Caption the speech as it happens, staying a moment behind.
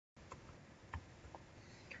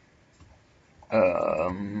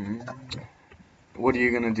Um, what are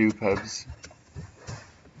you gonna do, Pebs?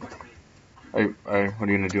 What are you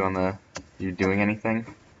gonna do on the? You doing anything?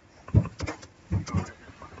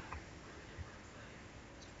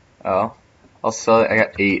 Oh, I'll sell it. I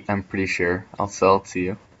got 8. I'm pretty sure. I'll sell it to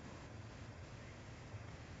you.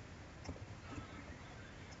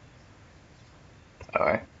 All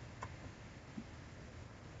right.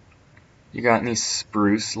 You got any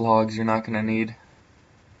spruce logs you're not gonna need?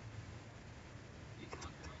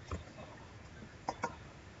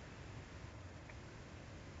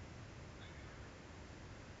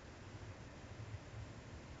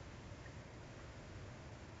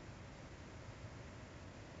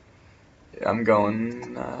 Yeah, I'm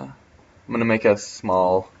gonna make a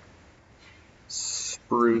small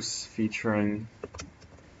spruce featuring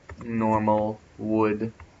normal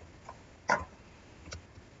wood.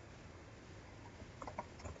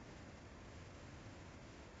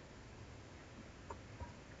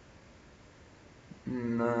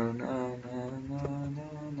 No, no, no, no, no,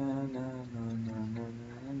 no, no, no, no, no,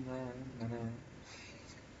 no.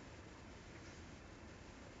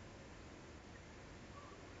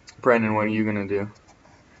 Brandon, what are you gonna do?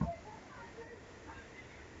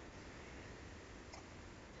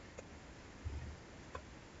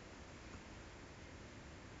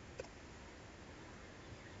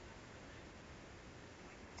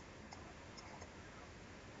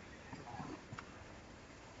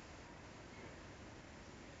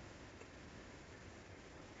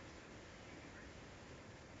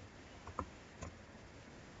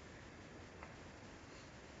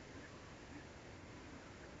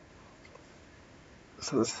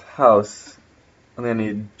 So this house, I'm gonna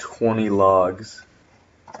need 20 logs,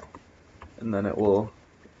 and then it will,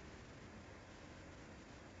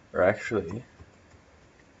 or actually,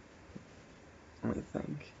 let me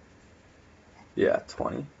think. Yeah,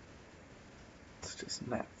 20. Let's just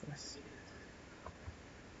map this.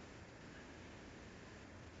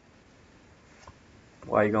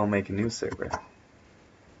 Why you gonna make a new server?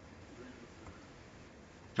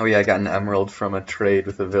 Oh yeah, I got an emerald from a trade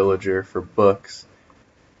with a villager for books.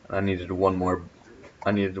 I needed one more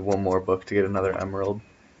book to get another emerald,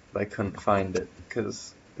 but I couldn't find it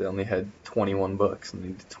because they only had 21 books and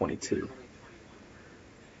needed 22.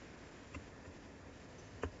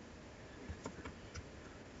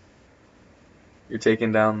 You're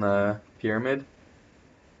taking down the pyramid?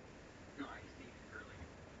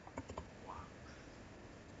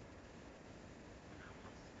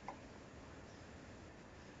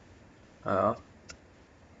 Oh.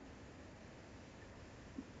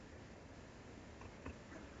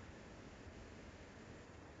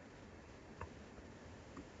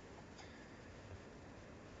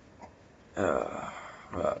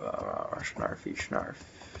 Snarfy snarf.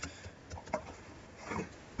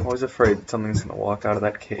 I'm always afraid something's gonna walk out of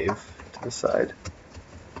that cave to the side.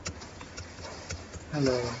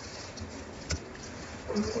 Hello.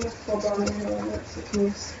 I'm just gonna fall down the hill and so can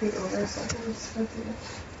you scoot over a second?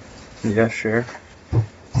 Yeah, sure.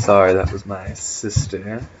 Sorry, that was my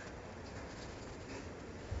sister.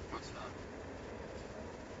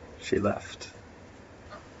 She left.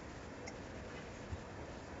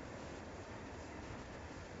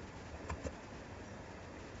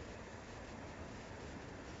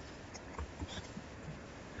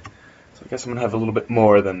 So I guess I'm gonna have a little bit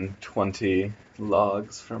more than 20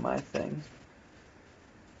 logs for my thing.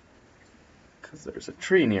 Because there's a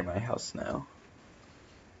tree near my house now.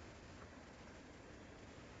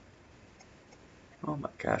 Oh my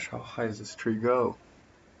gosh, how high does this tree go?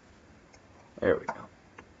 There we go.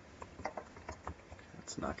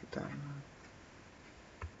 Let's knock it down.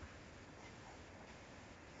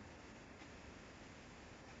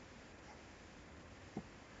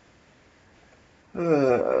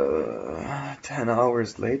 Uh, 10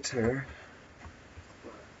 hours later.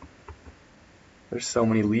 There's so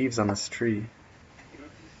many leaves on this tree.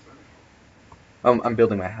 I'm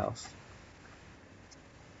building my house.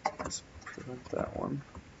 Let's prevent that one.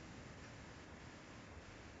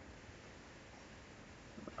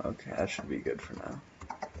 Okay, that should be good for now.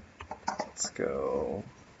 Let's go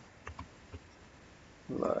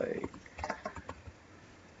like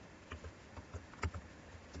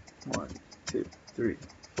 1, 2, 3,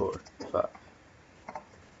 4, 5.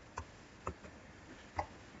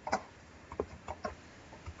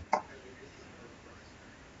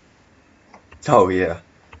 Oh yeah,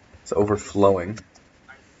 it's overflowing.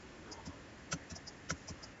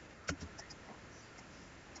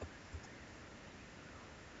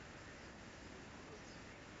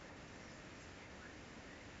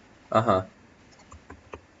 Uh-huh.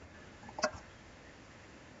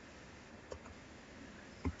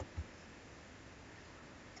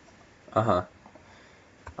 Uh-huh.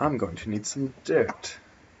 I'm going to need some dirt.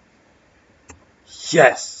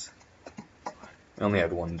 Yes! I only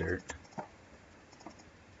had one dirt.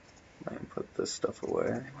 I can put this stuff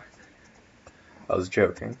away. I was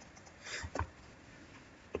joking. I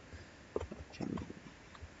can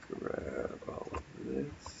grab all of this.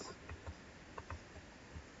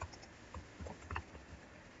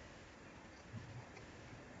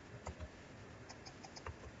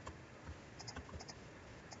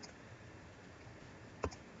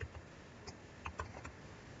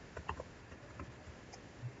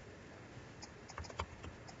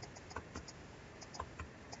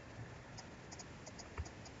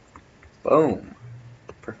 Boom.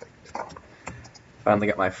 Perfect. Finally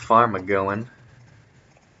got my farm going.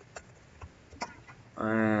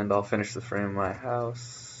 And I'll finish the frame of my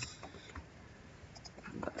house.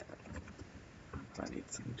 I need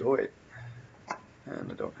some dirt.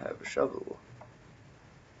 And I don't have a shovel.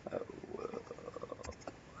 I will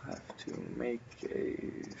have to make a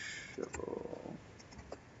shovel.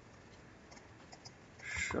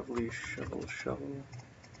 Shovelly, shovel, shovel.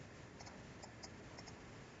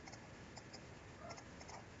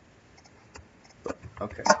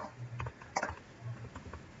 Okay.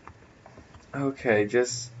 Okay,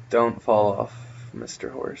 just don't fall off, Mr.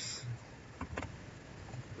 Horse.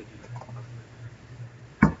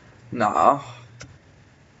 Nah.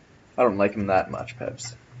 I don't like him that much,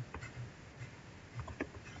 Peps.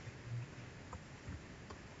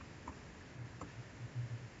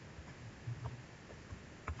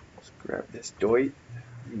 Let's grab this dirt,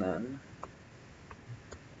 and then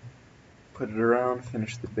put it around,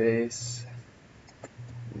 finish the base,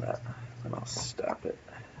 and then I'll stop it.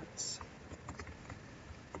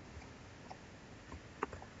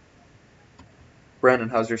 Brandon,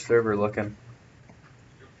 how's your server looking?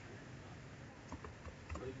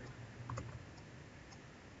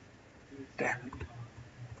 Damn.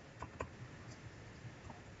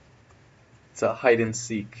 It's a hide and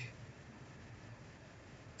seek.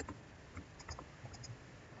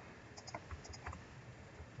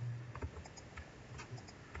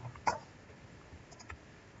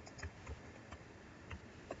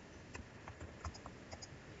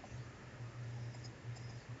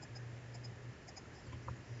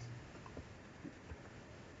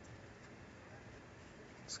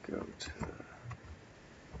 Let's go to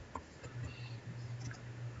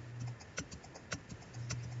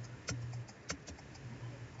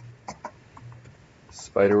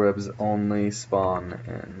spiderwebs only spawn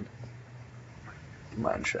in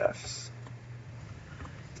mine shafts.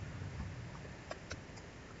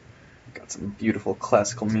 Got some beautiful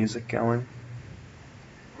classical music going.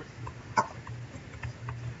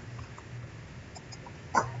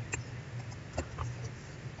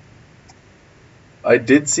 I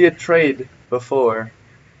did see a trade before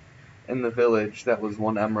in the village that was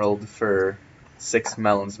 1 emerald for 6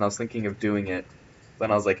 melons, and I was thinking of doing it. Then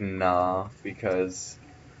I was like, nah, because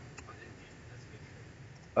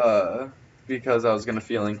I was had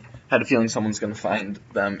a feeling someone's gonna find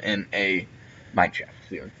them in a mine shaft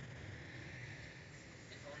soon.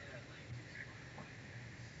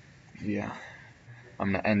 Yeah,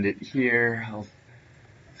 I'm gonna end it here. I'll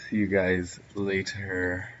see you guys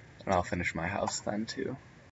later, and I'll finish my house then too.